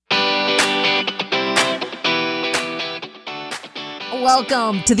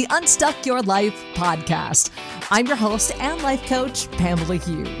Welcome to the Unstuck Your Life podcast. I'm your host and life coach, Pamela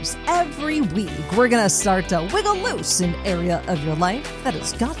Hughes. Every week, we're going to start to wiggle loose an area of your life that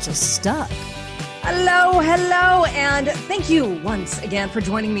has got you stuck. Hello, and thank you once again for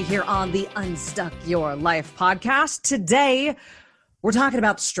joining me here on the Unstuck Your Life podcast. Today, we're talking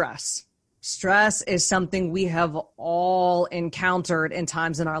about stress. Stress is something we have all encountered in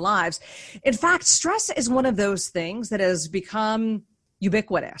times in our lives. In fact, stress is one of those things that has become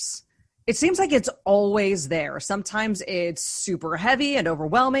ubiquitous. It seems like it's always there. Sometimes it's super heavy and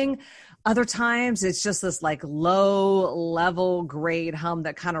overwhelming. Other times it's just this like low level grade hum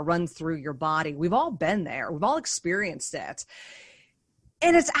that kind of runs through your body. We've all been there. We've all experienced it.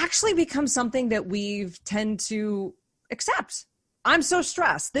 And it's actually become something that we've tend to accept. I'm so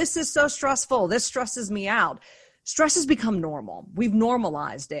stressed. This is so stressful. This stresses me out. Stress has become normal. We've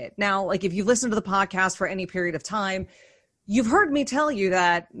normalized it. Now, like if you've listened to the podcast for any period of time, you've heard me tell you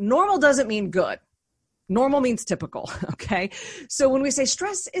that normal doesn't mean good. Normal means typical, okay? So when we say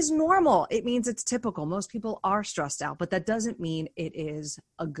stress is normal, it means it's typical. Most people are stressed out, but that doesn't mean it is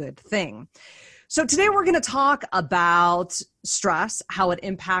a good thing. So today we're going to talk about stress, how it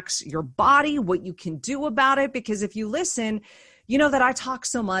impacts your body, what you can do about it, because if you listen, you know that I talk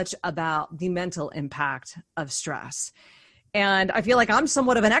so much about the mental impact of stress. And I feel like I'm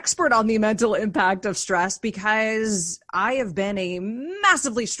somewhat of an expert on the mental impact of stress because I have been a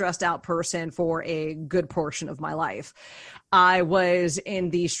massively stressed out person for a good portion of my life. I was in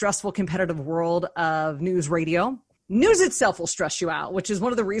the stressful competitive world of news radio. News itself will stress you out, which is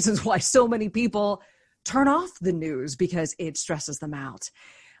one of the reasons why so many people turn off the news because it stresses them out.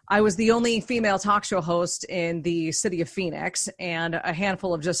 I was the only female talk show host in the city of Phoenix and a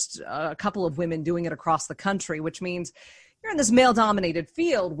handful of just a couple of women doing it across the country, which means you're in this male-dominated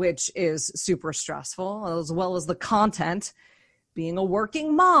field, which is super stressful, as well as the content, being a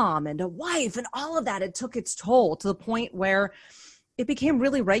working mom and a wife and all of that. It took its toll to the point where it became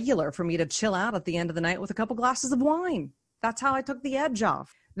really regular for me to chill out at the end of the night with a couple glasses of wine. That's how I took the edge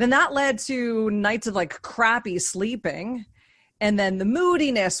off. Then that led to nights of like crappy sleeping. And then the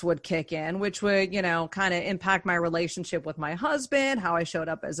moodiness would kick in, which would, kind of impact my relationship with my husband, how I showed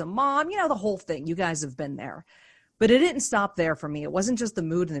up as a mom, the whole thing. You guys have been there. But it didn't stop there for me. It wasn't just the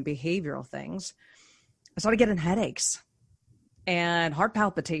mood and the behavioral things. I started getting headaches and heart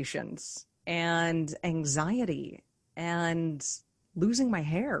palpitations and anxiety and losing my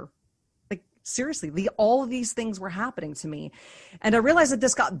hair. Like seriously, all of these things were happening to me. And I realized that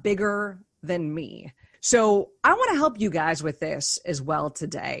this got bigger than me. So I want to help you guys with this as well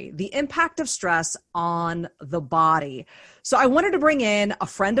today, the impact of stress on the body. So I wanted to bring in a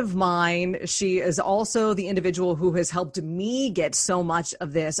friend of mine. She is also the individual who has helped me get so much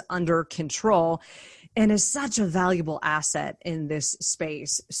of this under control and is such a valuable asset in this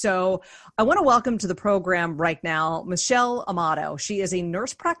space. So I want to welcome to the program right now, Michelle Amato. She is a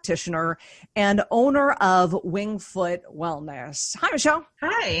nurse practitioner and owner of Wingfoot Wellness. Hi, Michelle.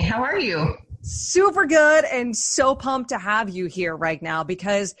 Hi, how are you? Super good and so pumped to have you here right now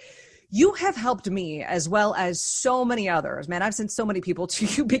because you have helped me as well as so many others. Man, I've sent so many people to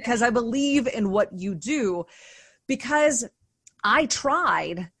you because I believe in what you do, because I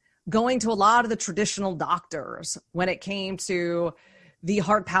tried going to a lot of the traditional doctors when it came to the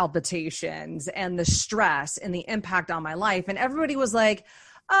heart palpitations and the stress and the impact on my life. And everybody was like,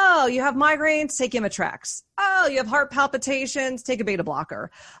 oh, you have migraines, take Imitrex. Oh, you have heart palpitations, take a beta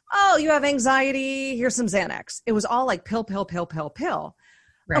blocker. Oh, you have anxiety, here's some Xanax. It was all like pill,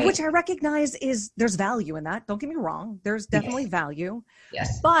 right. Of which I recognize there's value in that. Don't get me wrong. There's definitely value.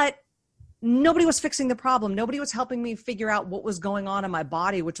 Yes. But nobody was fixing the problem. Nobody was helping me figure out what was going on in my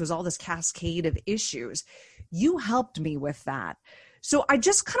body, which was all this cascade of issues. You helped me with that. So I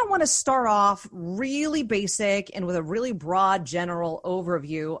just kind of want to start off really basic and with a really broad general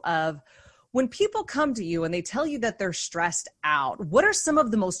overview of when people come to you and they tell you that they're stressed out, what are some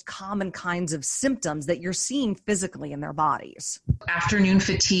of the most common kinds of symptoms that you're seeing physically in their bodies? Afternoon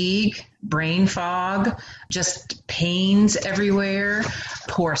fatigue, brain fog, just pains everywhere,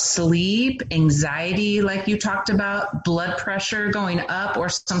 poor sleep, anxiety, like you talked about, blood pressure going up, or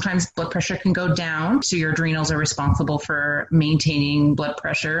sometimes blood pressure can go down. So your adrenals are responsible for maintaining blood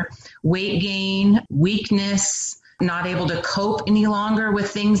pressure, weight gain, weakness, not able to cope any longer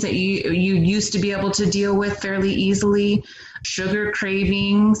with things that you used to be able to deal with fairly easily, sugar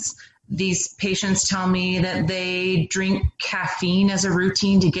cravings. These patients tell me that they drink caffeine as a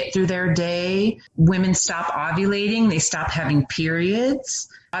routine to get through their day. Women stop ovulating. They stop having periods.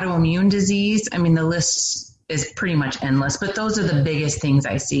 Autoimmune disease. I mean, the list is pretty much endless, but those are the biggest things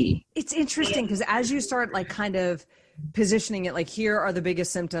I see. It's interesting because as you start like kind of positioning it like, here are the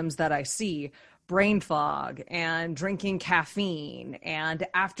biggest symptoms that I see: brain fog and drinking caffeine and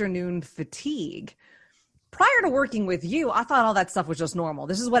afternoon fatigue. Prior to working with you, I thought all that stuff was just normal.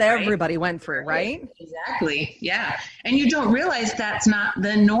 This is what everybody went through, right? Exactly. Yeah. And you don't realize that's not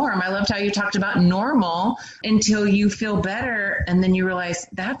the norm. I loved how you talked about normal until you feel better. And then you realize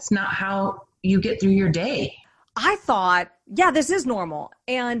that's not how you get through your day. I thought, yeah, this is normal.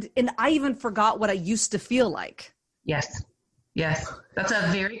 And I even forgot what I used to feel like. Yes. Yes. That's a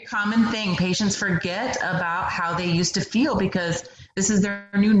very common thing. Patients forget about how they used to feel because this is their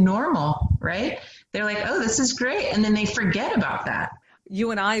new normal, right? They're like, oh, this is great. And then they forget about that.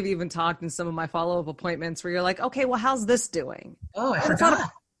 You and I have even talked in some of my follow-up appointments where you're like, okay, well, how's this doing? Oh, I forgot.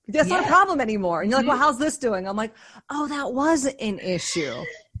 That's not a problem anymore. And you're like, well, how's this doing? I'm like, oh, that was an issue.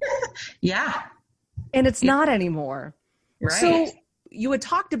 Yeah. And it's not anymore. Right. So you had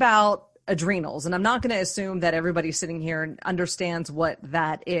talked about adrenals, and I'm not going to assume that everybody sitting here understands what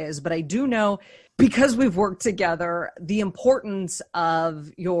that is, but I do know, because we've worked together, the importance of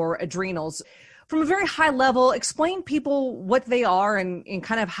your adrenals. From a very high level, explain people what they are and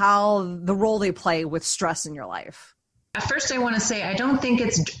kind of how the role they play with stress in your life. First, I want to say, I don't think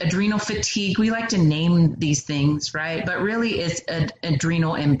it's adrenal fatigue. We like to name these things, right? But really it's an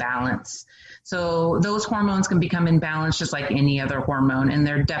adrenal imbalance. So those hormones can become imbalanced just like any other hormone, and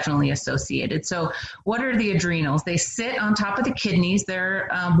they're definitely associated. So what are the adrenals? They sit on top of the kidneys. They're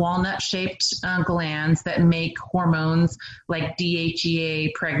walnut-shaped glands that make hormones like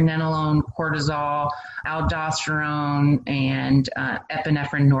DHEA, pregnenolone, cortisol, aldosterone, and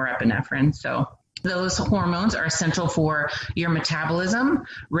epinephrine, norepinephrine. So those hormones are essential for your metabolism,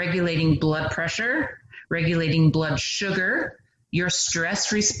 regulating blood pressure, regulating blood sugar, your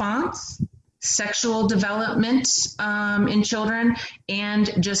stress response, sexual development in children,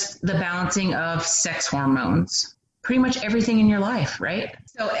 and just the balancing of sex hormones. Pretty much everything in your life, right?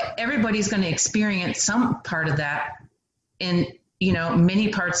 So everybody's going to experience some part of that in,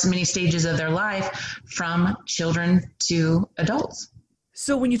 many stages of their life, from children to adults.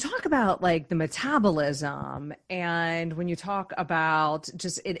 So when you talk about like the metabolism, and when you talk about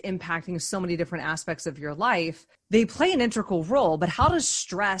just it impacting so many different aspects of your life, they play an integral role, but how does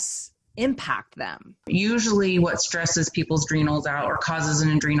stress impact them? Usually what stresses people's adrenals out or causes an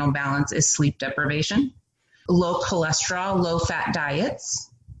adrenal balance is sleep deprivation, low cholesterol, low fat diets,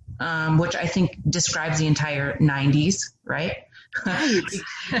 which I think describes the entire 90s, right? Right.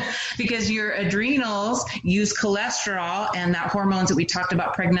 Because your adrenals use cholesterol and that hormones that we talked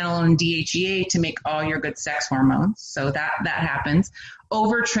about, pregnenolone and DHEA, to make all your good sex hormones. So that happens.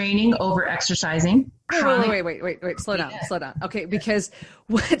 Overtraining, over-exercising. Wait. Slow down. Okay, because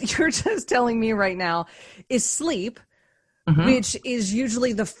what you're just telling me right now is sleep, which is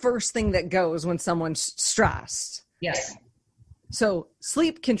usually the first thing that goes when someone's stressed. Yes. So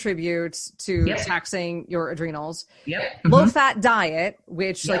sleep contributes to taxing your adrenals. Yep. Low-fat diet,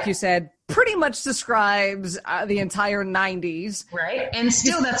 which, like you said, pretty much describes the entire 90s. Right. And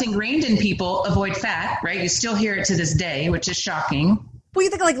still that's ingrained in people. Avoid fat, right? You still hear it to this day, which is shocking. Well, you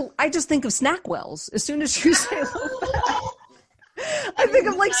think I just think of SnackWells. As soon as you say low-fat, I think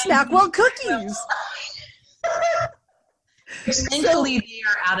of like SnackWell cookies. Thankfully, they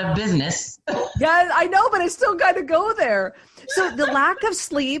are out of business. Yeah, I know, but I still got to go there. So the lack of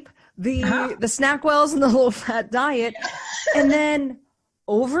sleep, the SnackWells and the low-fat diet, and then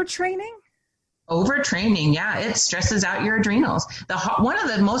overtraining? Overtraining, yeah. It stresses out your adrenals. One of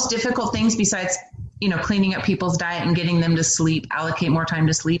the most difficult things besides, cleaning up people's diet and getting them to sleep, allocate more time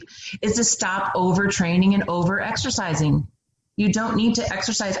to sleep, is to stop overtraining and over-exercising. You don't need to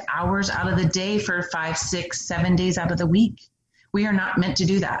exercise hours out of the day for 5, 6, 7 days out of the week. We are not meant to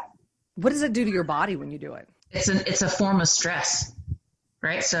do that. What does it do to your body when you do it? It's a form of stress,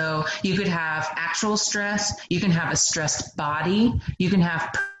 right? So you could have actual stress. You can have a stressed body. You can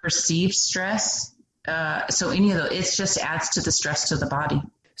have perceived stress. So any of those, it just adds to the stress to the body.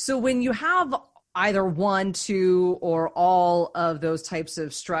 So when you have either one, two, or all of those types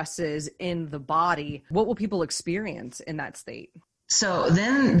of stresses in the body, what will people experience in that state? So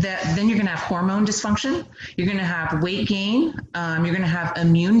then you're going to have hormone dysfunction. You're going to have weight gain. You're going to have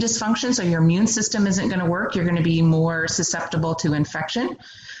immune dysfunction. So your immune system isn't going to work. You're going to be more susceptible to infection,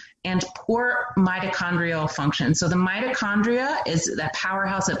 and poor mitochondrial function. So the mitochondria is the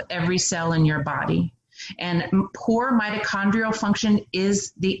powerhouse of every cell in your body. And poor mitochondrial function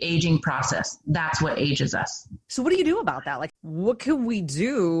is the aging process. That's what ages us. So what do you do about that? Like, what can we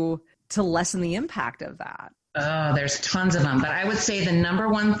do to lessen the impact of that? Oh, there's tons of them. But I would say the number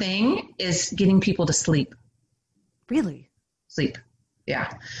one thing is getting people to sleep. Really? Sleep.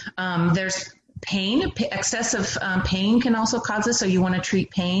 Yeah. There's Pain, excessive pain can also cause this. So you want to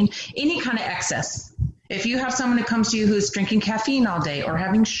treat pain, any kind of excess. If you have someone who comes to you who's drinking caffeine all day or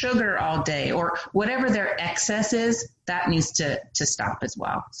having sugar all day or whatever their excess is, that needs to stop as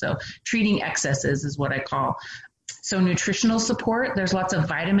well. So treating excesses is what I call. So nutritional support, there's lots of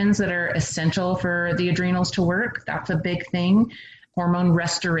vitamins that are essential for the adrenals to work. That's a big thing. Hormone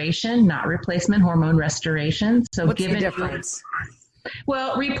restoration, not replacement, hormone restoration. So what's the difference?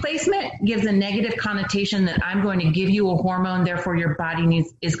 Well, replacement gives a negative connotation that I'm going to give you a hormone, therefore your body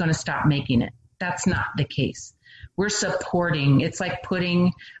is going to stop making it. That's not the case. We're supporting. It's like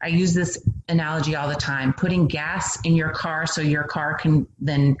I use this analogy all the time, putting gas in your car so your car can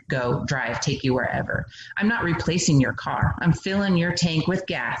then go drive, take you wherever. I'm not replacing your car. I'm filling your tank with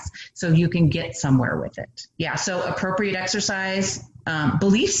gas so you can get somewhere with it. Yeah, so appropriate exercise,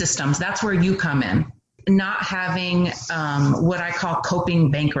 belief systems, that's where you come in. Not having what I call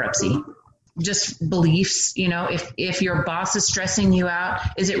coping bankruptcy. Just beliefs, if your boss is stressing you out,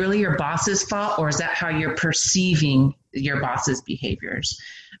 is it really your boss's fault or is that how you're perceiving your boss's behaviors?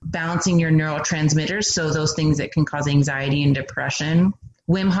 Balancing your neurotransmitters, so those things that can cause anxiety and depression.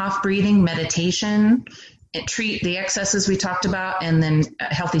 Wim Hof breathing, meditation, treat the excesses we talked about, and then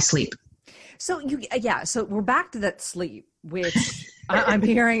healthy sleep. So so we're back to that sleep, which I'm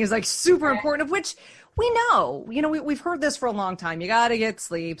hearing is like super important, of which we know, we've heard this for a long time. You got to get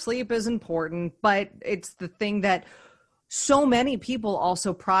sleep. Sleep is important, but it's the thing that so many people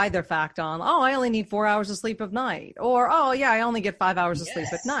also pride their fact on. Oh, I only need 4 hours of sleep at night. Or, oh yeah, I only get 5 hours of sleep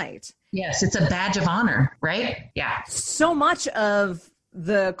at night. Yes. It's a badge of honor, right? Yeah. So much of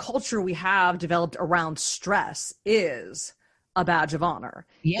the culture we have developed around stress is a badge of honor.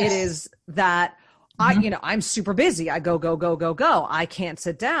 Yes. It is that I'm super busy. I go. I can't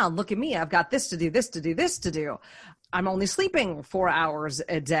sit down. Look at me. I've got this to do, this to do, this to do. I'm only sleeping 4 hours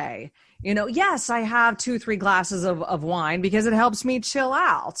a day. Yes, I have 2-3 glasses of wine because it helps me chill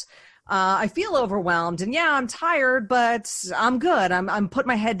out. I feel overwhelmed and I'm tired, but I'm good. I'm putting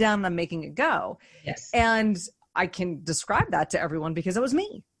my head down and I'm making it go. Yes. And I can describe that to everyone because it was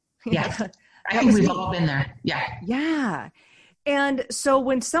me. Yeah. I think we've all been there. Yeah. Yeah. And so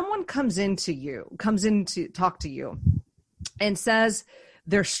when someone comes in to talk to you and says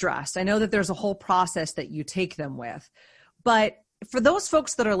they're stressed, I know that there's a whole process that you take them with, but for those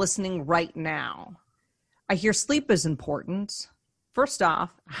folks that are listening right now, I hear sleep is important. First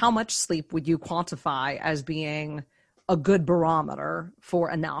off, how much sleep would you quantify as being a good barometer for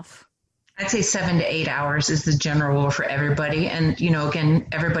enough? I'd say 7 to 8 hours is the general rule for everybody. And, again,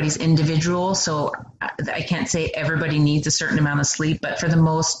 everybody's individual. So I can't say everybody needs a certain amount of sleep, but for the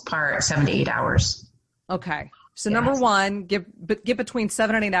most part, 7 to 8 hours. Okay. So number one, get between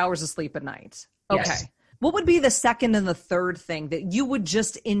 7 and 8 hours of sleep at night. Okay. Yes. What would be the second and the third thing that you would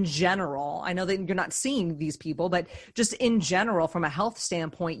just in general, I know that you're not seeing these people, but just in general, from a health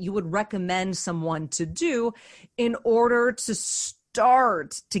standpoint, you would recommend someone to do in order to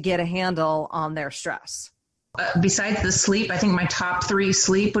start to get a handle on their stress? Besides the sleep, I think my top 3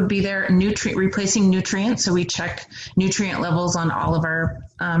 sleep would be there. Replacing nutrients. So we check nutrient levels on all of our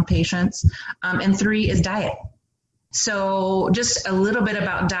patients. And 3 is diet. So just a little bit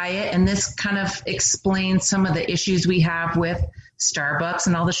about diet. And this kind of explains some of the issues we have with Starbucks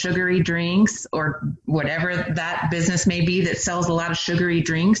and all the sugary drinks or whatever that business may be that sells a lot of sugary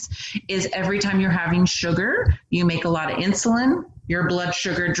drinks. Is every time you're having sugar, you make a lot of insulin, your blood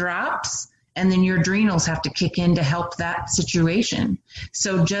sugar drops, and then your adrenals have to kick in to help that situation.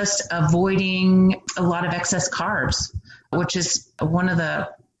 So just avoiding a lot of excess carbs, which is one of the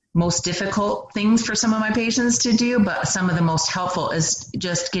most difficult things for some of my patients to do, but some of the most helpful is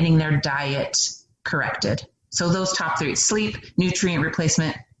just getting their diet corrected. So those top 3, sleep, nutrient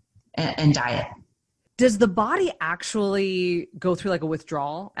replacement, and diet. Does the body actually go through like a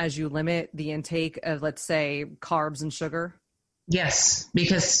withdrawal as you limit the intake of, let's say, carbs and sugar? Yes,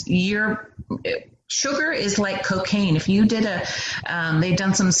 because sugar is like cocaine. If you did they've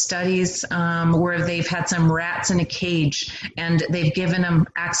done some studies where they've had some rats in a cage and they've given them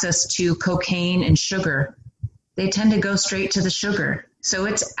access to cocaine and sugar. They tend to go straight to the sugar. So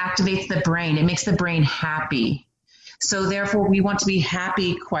it activates the brain. It makes the brain happy. So therefore, we want to be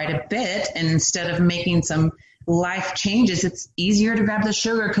happy quite a bit. And instead of making some life changes, it's easier to grab the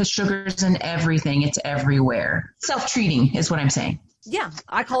sugar because sugar's in everything. It's everywhere. Self-treating is what I'm saying. Yeah,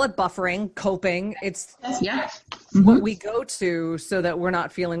 I call it buffering, coping. It's Mm-hmm. what we go to so that we're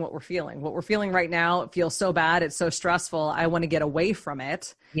not feeling what we're feeling. What we're feeling right now, it feels so bad. It's so stressful. I want to get away from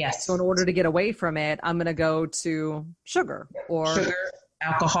it. Yes. So in order to get away from it, I'm going to go to sugar,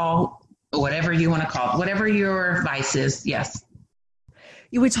 alcohol, whatever you want to call it, whatever your vice is. Yes.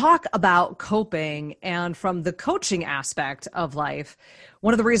 We talk about coping, and from the coaching aspect of life,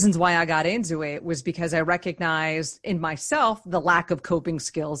 one of the reasons why I got into it was because I recognized in myself the lack of coping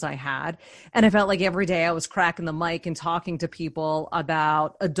skills I had. And I felt like every day I was cracking the mic and talking to people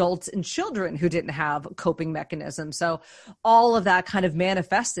about adults and children who didn't have coping mechanisms. So all of that kind of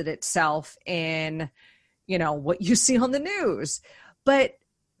manifested itself in, what you see on the news. But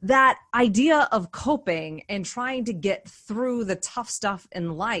that idea of coping and trying to get through the tough stuff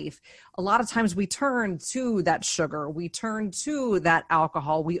in life, a lot of times we turn to that sugar, we turn to that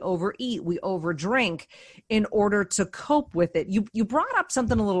alcohol, we overeat, we overdrink in order to cope with it. You brought up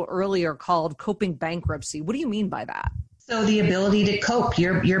something a little earlier called coping bankruptcy. What do you mean by that? So the ability to cope,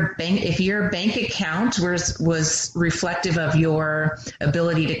 if your bank account was reflective of your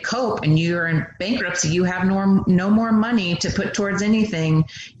ability to cope, and you're in bankruptcy, you have no more money to put towards anything,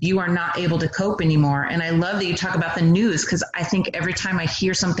 you are not able to cope anymore. And I love that you talk about the news, because I think every time I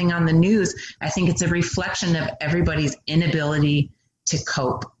hear something on the news, I think it's a reflection of everybody's inability to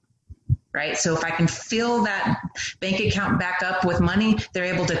cope. Right. So if I can fill that bank account back up with money,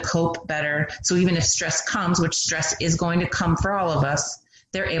 they're able to cope better. So even if stress comes, which stress is going to come for all of us,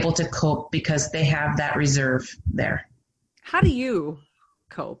 they're able to cope because they have that reserve there. How do you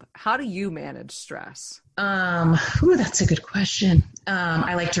cope? How do you manage stress? That's a good question.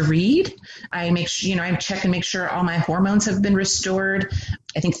 I like to read. I check and make sure all my hormones have been restored.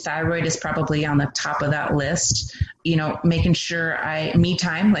 I think thyroid is probably on the top of that list. Making sure me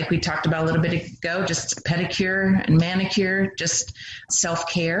time, like we talked about a little bit ago, just pedicure and manicure, just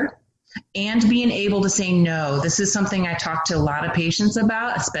self-care. And being able to say no. This is something I talk to a lot of patients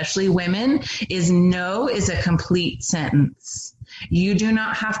about, especially women, is no is a complete sentence. You do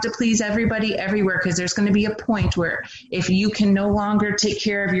not have to please everybody everywhere, because there's going to be a point where if you can no longer take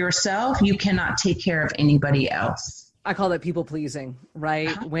care of yourself, you cannot take care of anybody else. I call that people pleasing, right?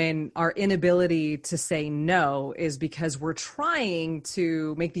 Uh-huh. When our inability to say no is because we're trying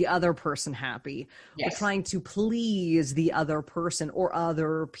to make the other person happy. Yes. We're trying to please the other person or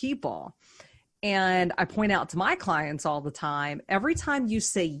other people. And I point out to my clients all the time, every time you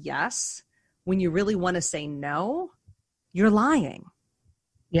say yes, when you really want to say no, you're lying.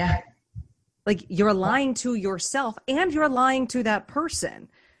 Yeah. Like you're lying to yourself and you're lying to that person.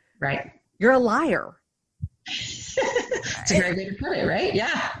 Right. You're a liar. It's a great way to put it, right?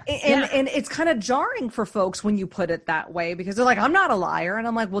 Yeah. And it's kind of jarring for folks when you put it that way, because they're like, I'm not a liar. And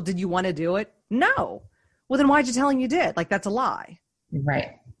I'm like, well, did you want to do it? No. Well, then why'd you tell him you did? Like, that's a lie.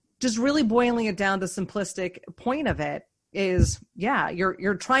 Right. Just really boiling it down to simplistic point of it is,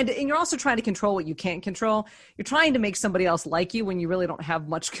 you're trying to, and you're also trying to control what you can't control. You're trying to make somebody else like you when you really don't have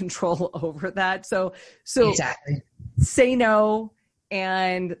much control over that. So exactly. Say no.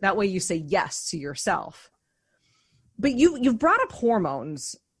 And that way you say yes to yourself. But you've brought up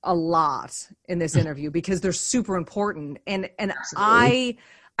hormones a lot in this interview because they're super important. And I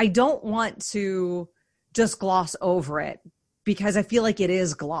don't want to just gloss over it, because I feel like it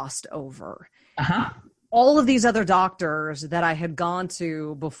is glossed over. Uh-huh. All of these other doctors that I had gone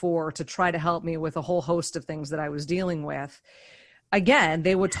to before to try to help me with a whole host of things that I was dealing with, again,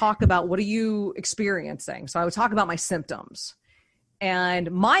 they would talk about, what are you experiencing? So I would talk about my symptoms.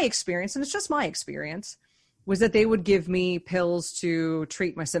 And my experience, and it's just my experience, was that they would give me pills to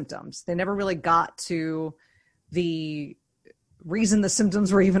treat my symptoms. They never really got to the reason the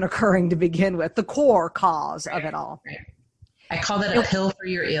symptoms were even occurring to begin with, the core cause of it all. Right. I call that a pill for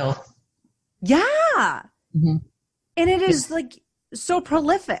your ill. Yeah. Mm-hmm. And it is like so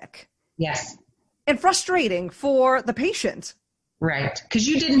prolific. Yes. And frustrating for the patient. Right. Because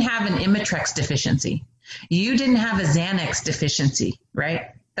you didn't have an Imitrex deficiency. You didn't have a Xanax deficiency,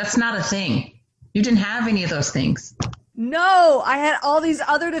 right? That's not a thing. You didn't have any of those things. No, I had all these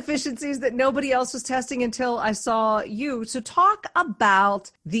other deficiencies that nobody else was testing until I saw you. So talk about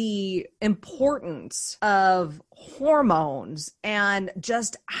the importance of hormones and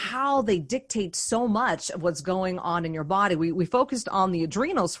just how they dictate so much of what's going on in your body. We focused on the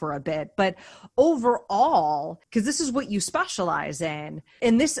adrenals for a bit, but overall, because this is what you specialize in,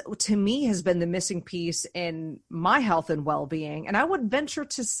 and this to me has been the missing piece in my health and well-being. And I would venture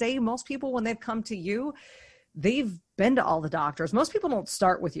to say most people, when they've come to you, they've been to all the doctors. Most people don't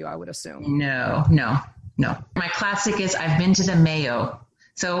start with you, I would assume. No. My classic is, I've been to the Mayo.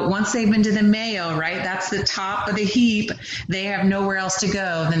 So once they've been to the Mayo, right, that's the top of the heap. They have nowhere else to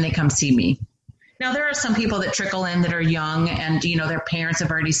go. Then they come see me. Now, there are some people that trickle in that are young and, their parents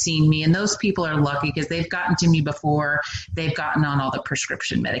have already seen me. And those people are lucky because they've gotten to me before they've gotten on all the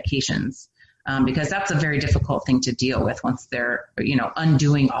prescription medications, because that's a very difficult thing to deal with once they're,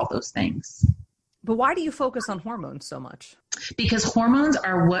 undoing all those things. But why do you focus on hormones so much? Because hormones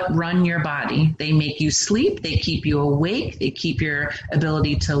are what run your body. They make you sleep. They keep you awake. They keep your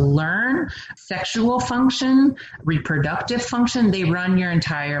ability to learn, sexual function, reproductive function. They run your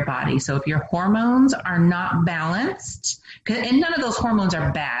entire body. So if your hormones are not balanced, and none of those hormones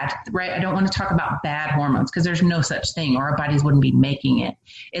are bad, right? I don't want to talk about bad hormones because there's no such thing, or our bodies wouldn't be making it.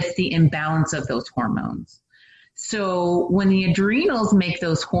 It's the imbalance of those hormones. So when the adrenals make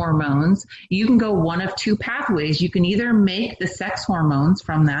those hormones, you can go one of two pathways. You can either make the sex hormones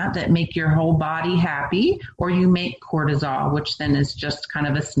from that make your whole body happy, or you make cortisol, which then is just kind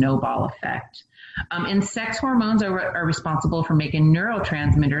of a snowball effect. And sex hormones are responsible for making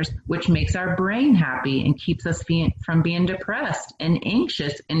neurotransmitters, which makes our brain happy and keeps us from being depressed and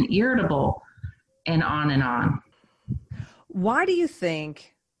anxious and irritable, and on and on. Why do you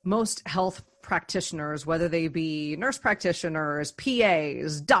think most health practitioners, whether they be nurse practitioners,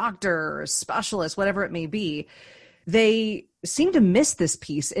 PAs, doctors, specialists, whatever it may be, they seem to miss this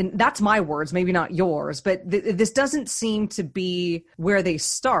piece? And that's my words, maybe not yours, but this doesn't seem to be where they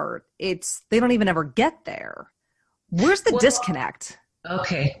start. They don't even ever get there. Where's the disconnect?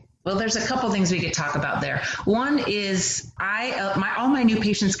 Okay. Well, there's a couple things we could talk about there. One is all my new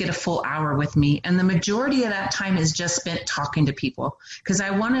patients get a full hour with me, and the majority of that time is just spent talking to people because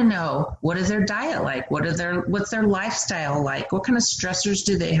I want to know, what is their diet like? What's their lifestyle like? What kind of stressors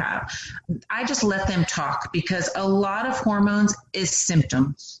do they have? I just let them talk because a lot of hormones is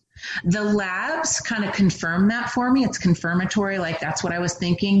symptoms. The labs kind of confirm that for me. It's confirmatory, like that's what I was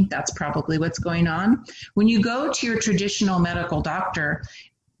thinking. That's probably what's going on. When you go to your traditional medical doctor,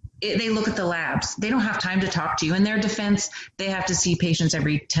 they look at the labs. They don't have time to talk to you. In their defense, they have to see patients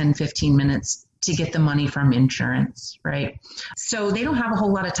every 10, 15 minutes to get the money from insurance, right? So they don't have a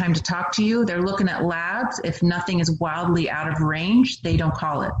whole lot of time to talk to you. They're looking at labs. If nothing is wildly out of range, they don't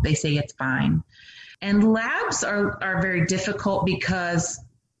call it. They say it's fine. And labs are very difficult because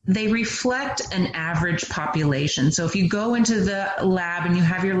they reflect an average population. So if you go into the lab and you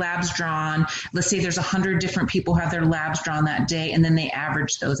have your labs drawn, let's say there's 100 different people who have their labs drawn that day, and then they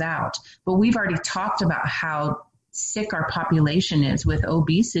average those out. But we've already talked about how sick our population is with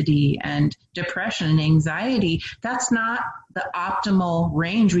obesity and depression and anxiety. That's not the optimal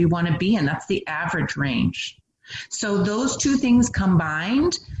range we want to be in. That's the average range. So those two things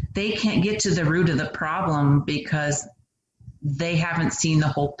combined, they can't get to the root of the problem because they haven't seen the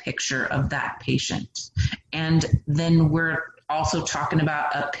whole picture of that patient. And then we're also talking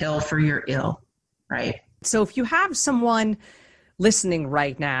about a pill for your ill, right? So if you have someone listening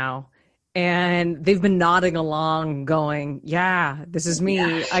right now and they've been nodding along going, yeah, this is me.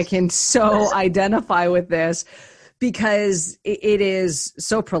 Yeah. I can so identify with this because it is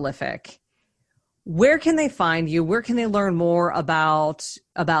so prolific. Where can they find you? Where can they learn more about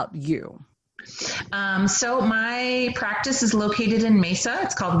you? So my practice is located in Mesa.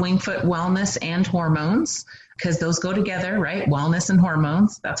 It's called Wingfoot Wellness and Hormones because those go together, right? Wellness and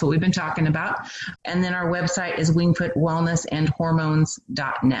hormones. That's what we've been talking about. And then our website is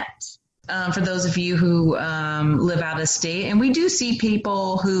wingfootwellnessandhormones.net. For those of you who live out of state, and we do see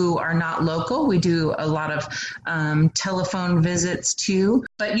people who are not local. We do a lot of telephone visits too.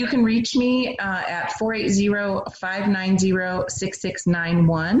 But you can reach me at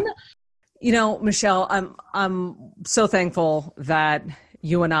 480-590-6691. You know, Michelle, I'm so thankful that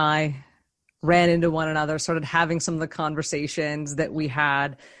you and I ran into one another, started having some of the conversations that we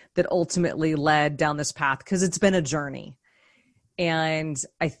had that ultimately led down this path, because it's been a journey. And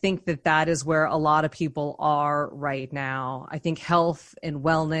I think that is where a lot of people are right now. I think health and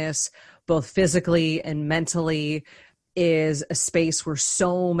wellness, both physically and mentally, is a space where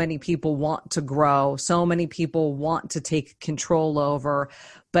so many people want to grow, so many people want to take control over,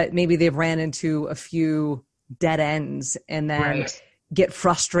 but maybe they've ran into a few dead ends and then get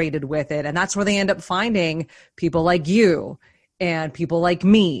frustrated with it. And that's where they end up finding people like you and people like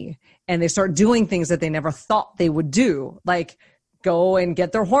me. And they start doing things that they never thought they would do, like go and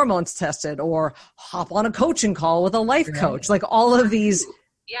get their hormones tested or hop on a coaching call with a life coach, like all of these.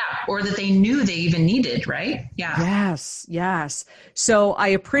 Yeah. Or that they knew they even needed, right? Yeah. Yes. So I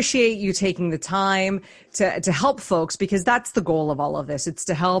appreciate you taking the time to help folks, because that's the goal of all of this. It's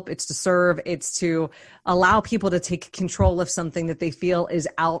to help, it's to serve, it's to allow people to take control of something that they feel is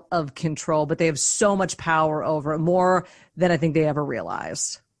out of control, but they have so much power over it, more than I think they ever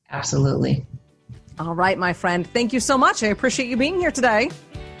realized. Absolutely. All right, my friend. Thank you so much. I appreciate you being here today.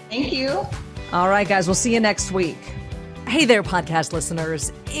 Thank you. All right, guys. We'll see you next week. Hey there, podcast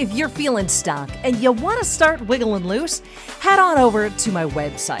listeners. If you're feeling stuck and you want to start wiggling loose, head on over to my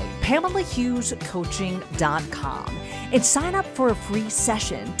website, PamelaHughesCoaching.com, and sign up for a free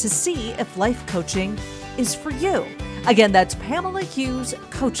session to see if life coaching is for you. Again, that's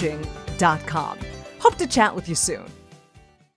PamelaHughesCoaching.com. Hope to chat with you soon.